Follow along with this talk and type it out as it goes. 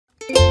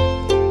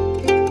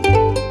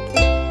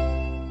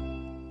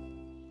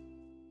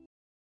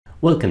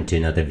Welcome to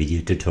another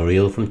video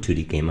tutorial from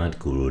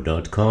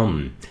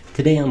 2dgameartguru.com.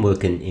 Today I'm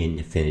working in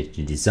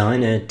Affinity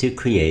Designer to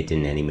create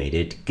an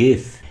animated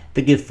GIF.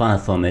 The GIF file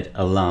format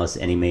allows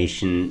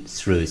animation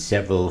through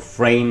several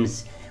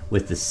frames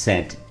with the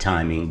set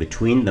timing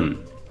between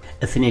them.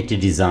 Affinity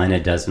Designer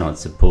does not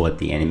support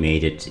the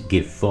animated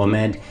GIF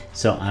format,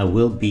 so I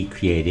will be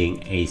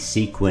creating a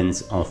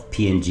sequence of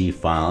PNG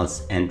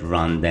files and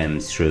run them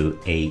through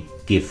a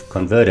GIF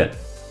converter.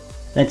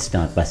 Let's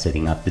start by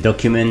setting up the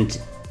document.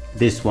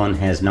 This one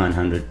has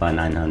 900 by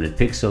 900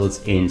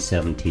 pixels in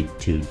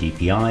 72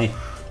 dpi.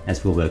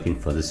 As we're working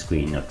for the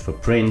screen, not for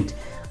print,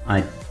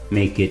 I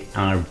make it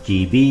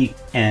RGB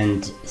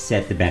and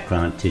set the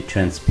background to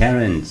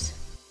transparent.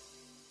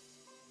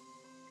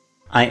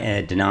 I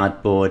add an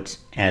artboard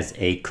as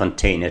a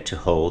container to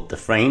hold the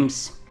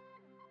frames.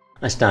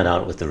 I start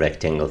out with the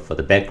rectangle for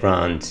the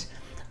background.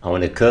 I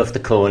want to curve the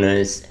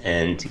corners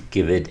and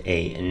give it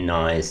a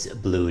nice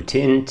blue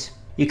tint.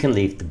 You can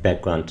leave the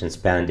background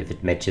transparent if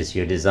it matches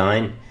your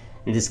design.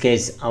 In this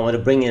case, I want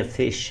to bring in a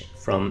fish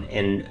from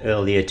an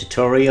earlier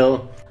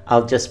tutorial.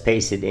 I'll just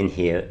paste it in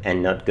here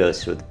and not go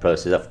through the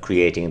process of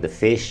creating the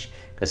fish,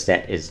 because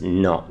that is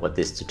not what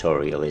this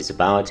tutorial is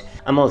about.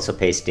 I'm also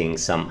pasting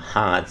some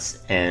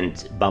hearts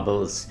and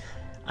bubbles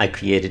I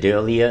created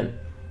earlier.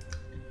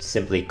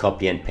 Simply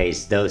copy and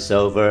paste those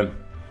over.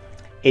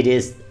 It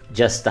is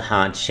just a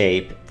heart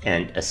shape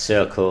and a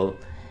circle,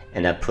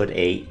 and I put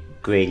a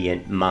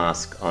gradient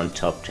mask on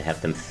top to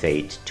have them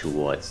fade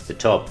towards the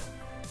top.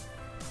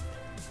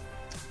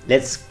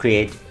 Let's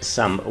create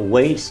some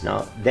waves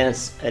now.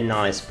 That's a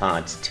nice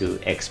part to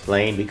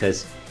explain,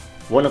 because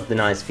one of the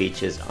nice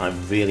features I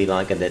really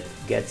like and that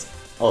gets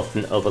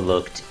often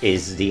overlooked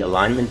is the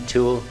alignment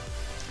tool.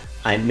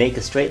 I make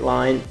a straight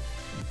line,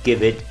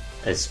 give it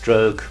a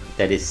stroke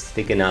that is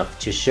thick enough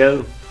to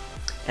show,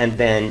 and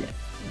then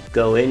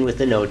go in with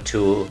the node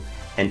tool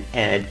and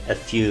add a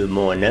few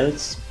more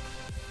nodes.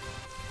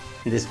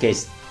 In this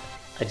case,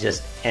 I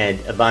just add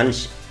a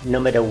bunch no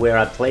matter where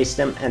I place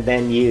them, and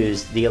then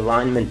use the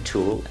alignment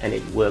tool, and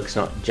it works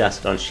not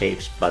just on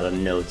shapes but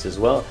on nodes as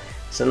well.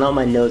 So now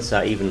my nodes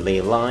are evenly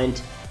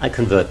aligned. I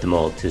convert them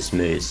all to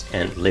smooth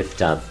and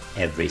lift up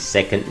every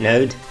second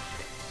node.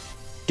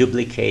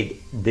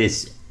 Duplicate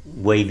this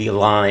wavy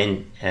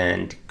line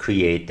and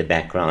create the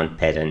background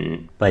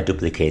pattern by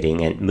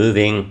duplicating and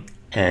moving,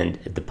 and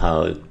the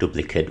power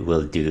duplicate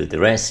will do the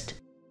rest.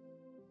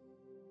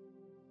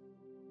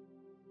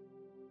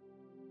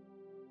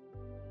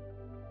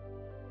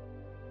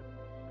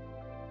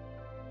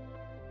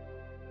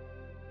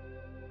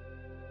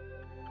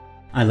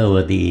 I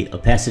lower the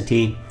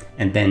opacity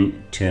and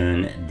then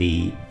turn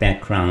the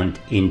background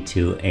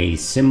into a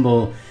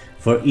symbol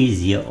for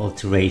easier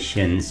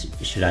alterations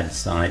should I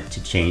decide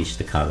to change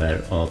the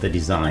color of the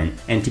design,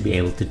 and to be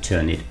able to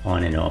turn it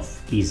on and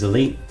off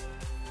easily.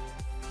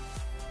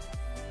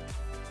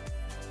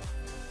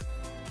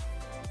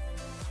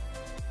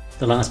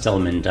 The last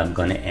element I'm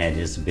going to add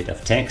is a bit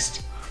of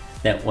text.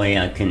 That way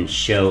I can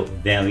show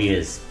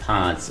various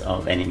parts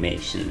of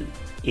animation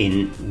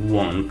in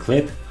one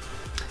clip.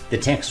 The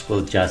text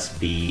will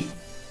just be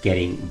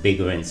getting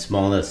bigger and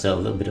smaller, so a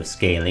little bit of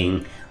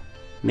scaling,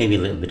 maybe a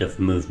little bit of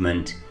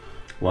movement,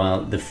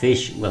 while the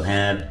fish will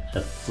have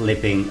a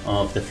flipping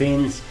of the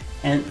fins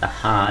and the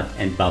heart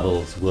and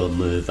bubbles will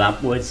move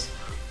upwards.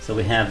 So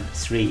we have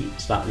three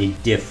slightly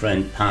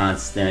different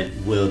parts that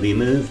will be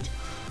moved.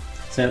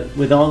 So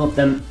with all of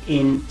them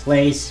in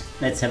place,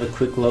 let's have a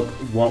quick look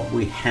what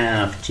we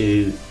have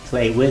to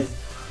play with.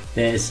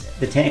 There's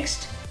the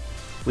text,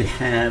 we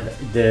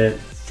have the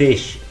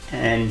fish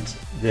and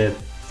the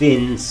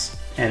fins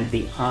and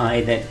the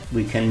eye that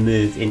we can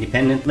move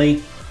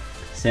independently.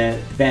 So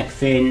the back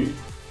fin,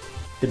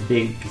 the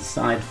big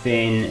side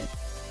fin,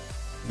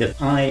 the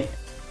eye,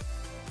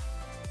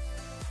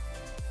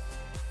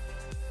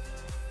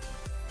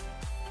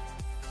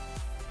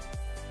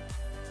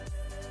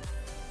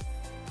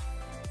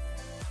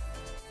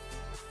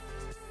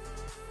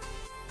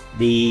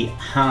 the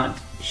heart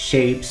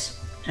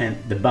shapes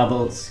and the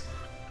bubbles,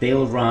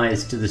 they'll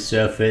rise to the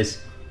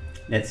surface.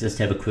 Let's just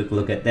have a quick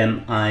look at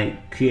them. I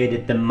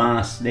created the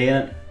mask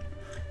there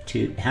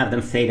to have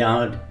them fade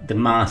out. The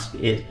mask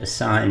is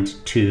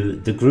assigned to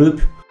the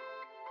group.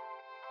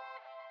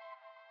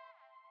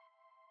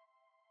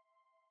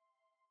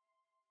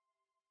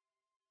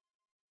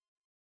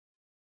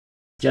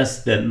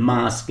 Just the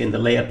mask in the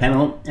layer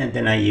panel, and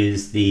then I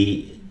use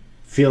the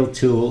fill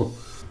tool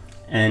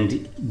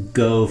and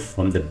go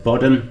from the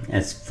bottom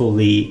as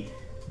fully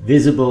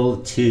visible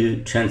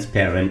to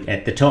transparent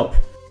at the top.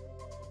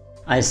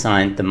 I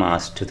assigned the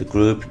mask to the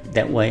group,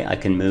 that way I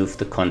can move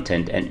the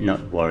content and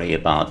not worry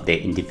about their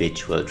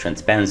individual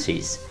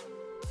transparencies.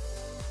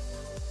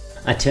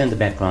 I turn the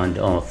background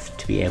off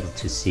to be able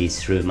to see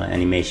through my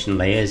animation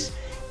layers,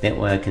 that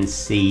way I can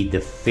see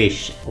the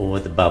fish or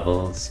the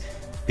bubbles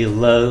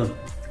below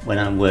when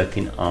I'm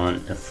working on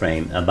a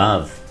frame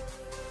above.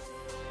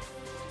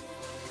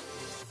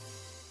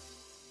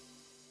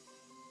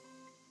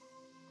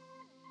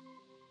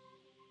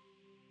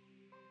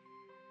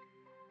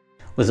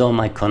 With all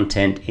my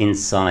content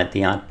inside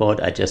the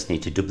artboard, I just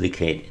need to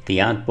duplicate the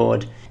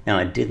artboard. Now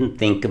I didn't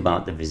think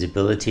about the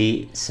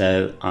visibility,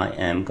 so I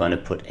am going to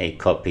put a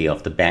copy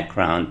of the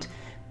background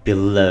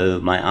below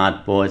my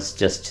artboards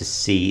just to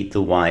see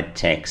the white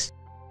text.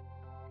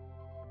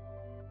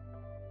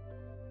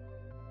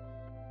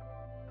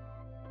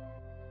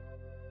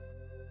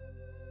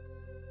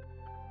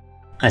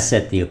 I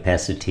set the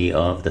opacity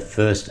of the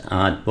first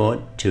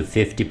artboard to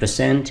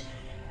 50%,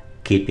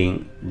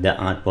 keeping the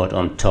artboard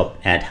on top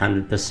at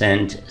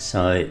 100%,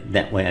 so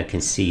that way I can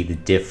see the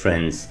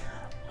difference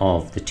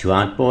of the two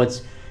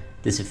artboards.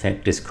 This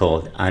effect is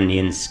called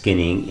onion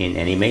skinning in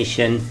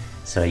animation,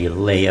 so you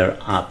layer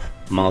up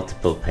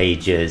multiple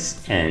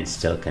pages and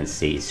still can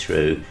see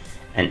through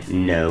and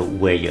know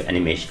where your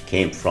animation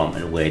came from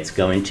and where it's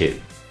going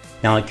to.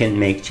 Now I can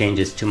make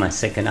changes to my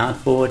second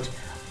artboard.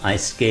 I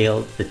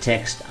scale the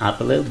text up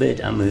a little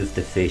bit, I move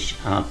the fish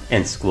up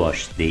and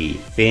squash the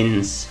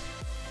fins.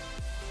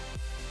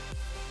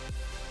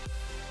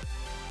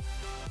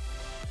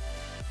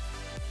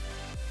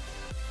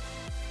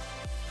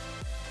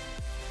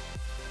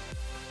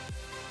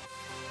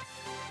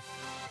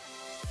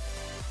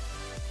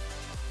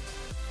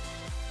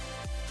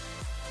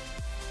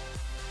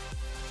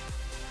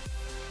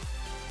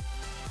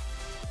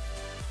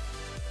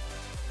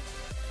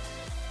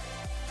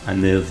 I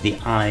move the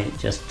eye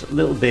just a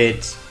little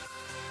bit.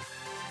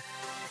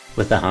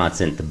 With the hearts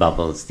and the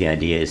bubbles, the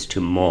idea is to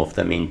morph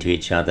them into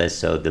each other,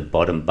 so the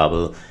bottom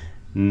bubble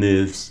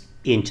moves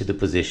into the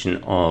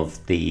position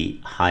of the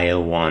higher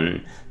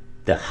one.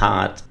 The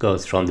heart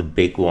goes from the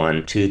big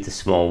one to the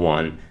small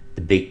one.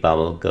 The big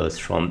bubble goes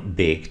from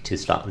big to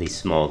slightly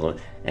smaller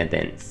and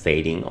then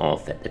fading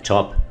off at the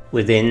top.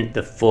 Within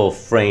the 4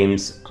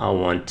 frames, I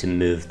want to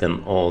move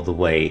them all the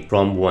way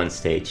from one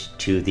stage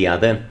to the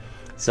other.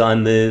 So I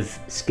move,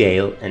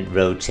 scale and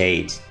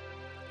rotate.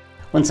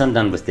 Once I'm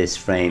done with this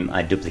frame,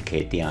 I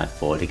duplicate the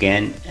artboard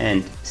again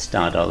and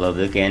start all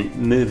over again,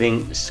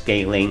 moving,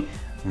 scaling,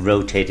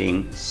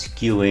 rotating,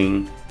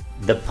 skewing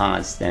the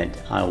parts that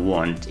I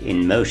want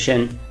in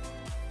motion.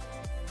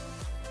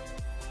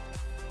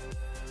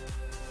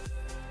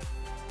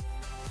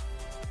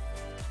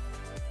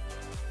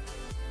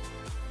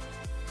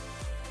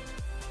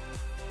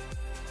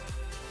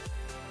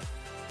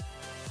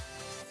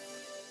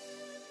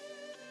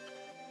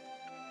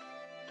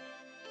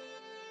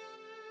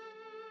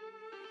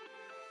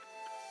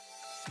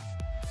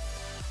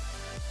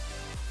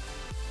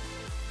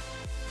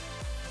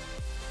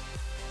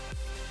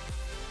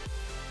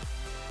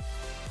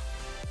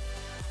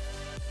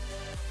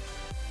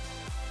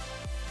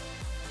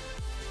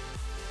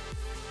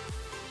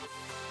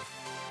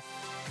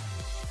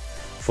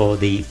 For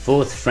the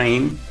 4th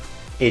frame,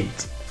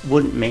 it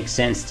wouldn't make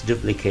sense to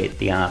duplicate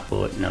the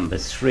artboard number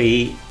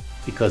 3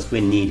 because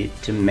we need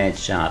it to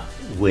match up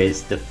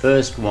with the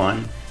first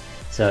one,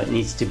 so it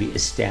needs to be a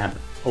step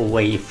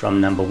away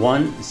from number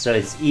 1, so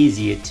it's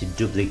easier to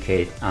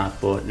duplicate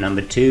artboard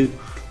number 2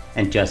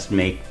 and just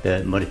make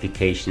the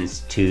modifications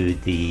to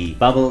the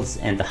bubbles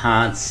and the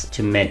hearts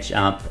to match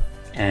up,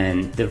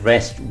 and the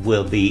rest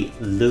will be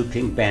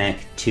looping back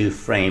to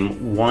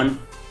frame 1.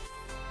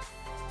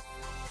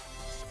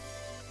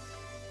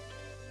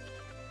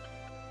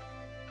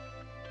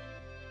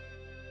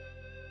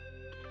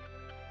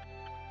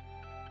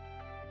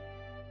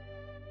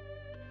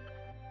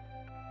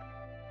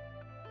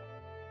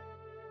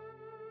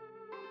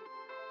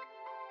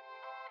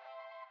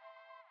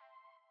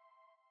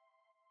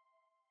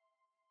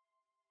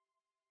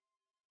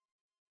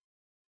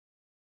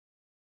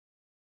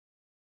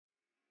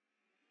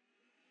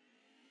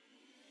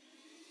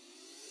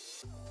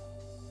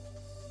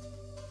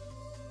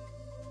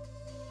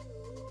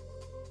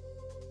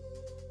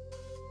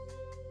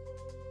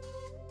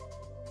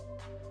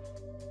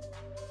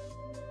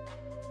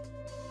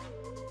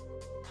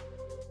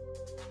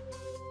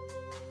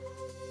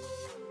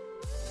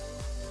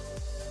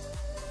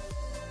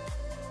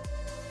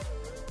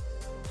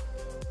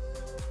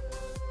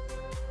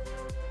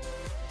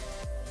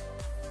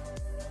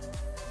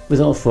 With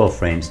all 4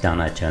 frames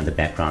done, I turn the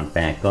background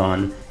back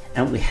on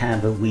and we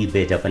have a wee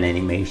bit of an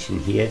animation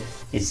here.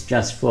 It's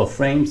just 4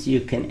 frames.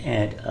 You can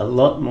add a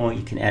lot more,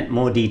 you can add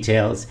more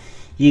details,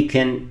 you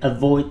can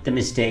avoid the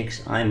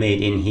mistakes I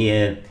made in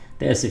here.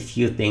 There's a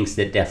few things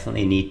that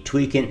definitely need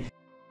tweaking.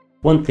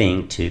 One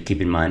thing to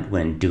keep in mind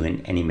when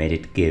doing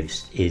animated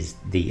GIFs is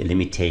the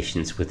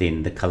limitations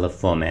within the color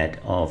format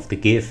of the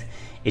GIF.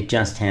 It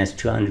just has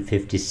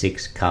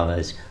 256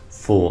 colors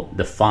for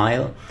the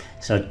file,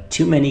 so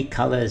too many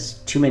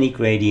colors, too many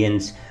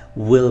gradients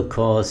will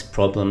cause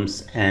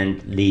problems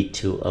and lead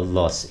to a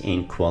loss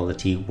in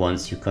quality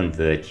once you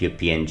convert your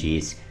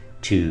PNGs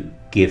to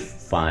GIF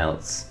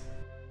files.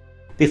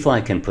 Before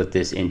I can put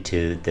this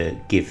into the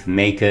GIF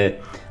maker,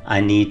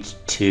 I need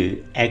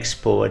to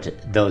export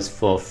those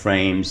 4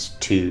 frames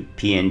to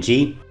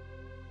PNG.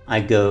 I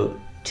go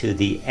to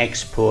the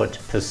export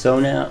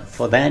persona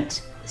for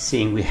that.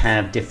 Seeing we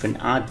have different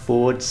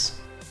artboards,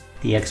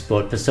 the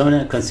export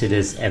persona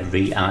considers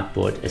every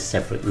artboard a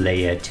separate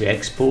layer to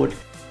export.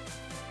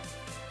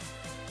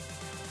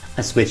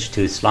 I switch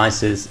to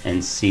slices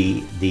and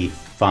see the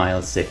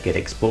files that get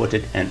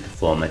exported and the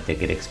format they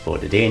get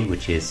exported in,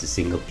 which is a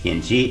single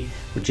PNG,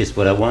 which is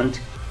what I want.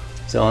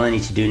 So all I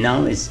need to do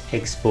now is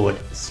export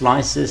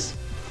slices,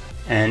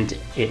 and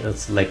it'll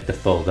select the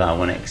folder I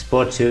want to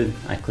export to.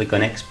 I click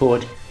on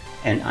export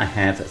and I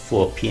have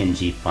 4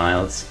 PNG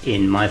files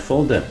in my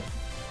folder.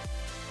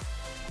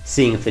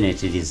 Seeing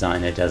Affinity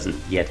Designer doesn't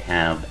yet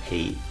have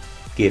a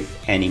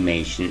GIF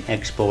animation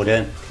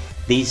exporter,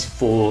 these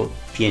 4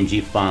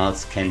 PNG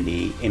files can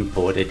be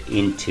imported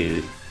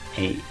into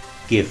a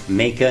GIF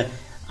maker.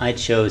 I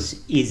chose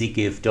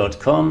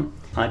easygif.com.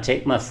 I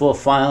take my 4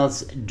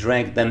 files,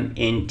 drag them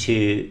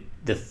into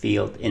the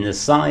field in the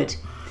side.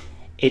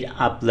 It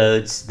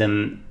uploads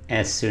them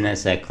as soon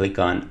as I click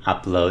on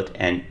upload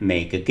and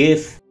make a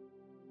GIF.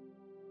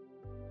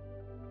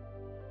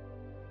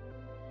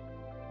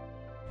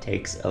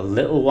 Takes a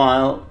little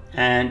while,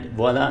 and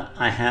voila,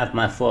 I have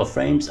my 4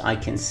 frames. I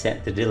can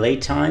set the delay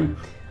time.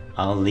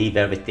 I'll leave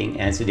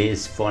everything as it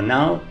is for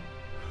now.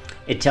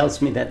 It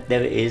tells me that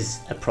there is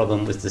a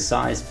problem with the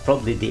size.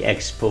 Probably the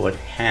export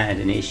had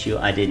an issue.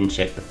 I didn't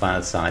check the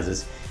file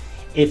sizes.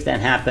 If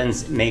that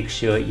happens, make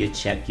sure you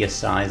check your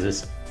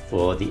sizes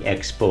for the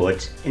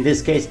export. In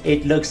this case,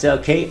 it looks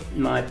okay.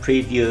 My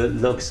preview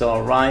looks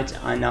all right.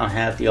 I now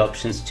have the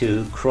options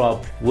to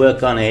crop,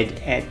 work on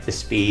it at the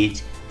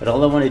speed. But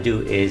all I want to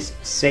do is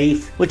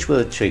save, which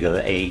will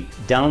trigger a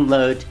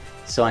download,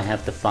 so I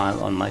have the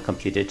file on my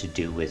computer to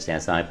do with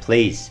as I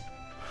please.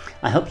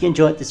 I hope you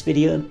enjoyed this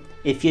video.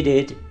 If you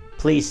did,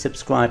 please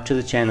subscribe to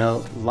the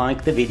channel,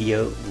 like the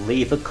video,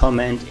 leave a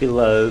comment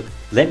below.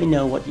 Let me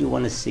know what you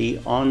want to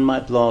see on my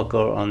blog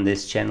or on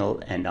this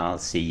channel, and I'll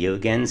see you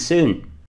again soon.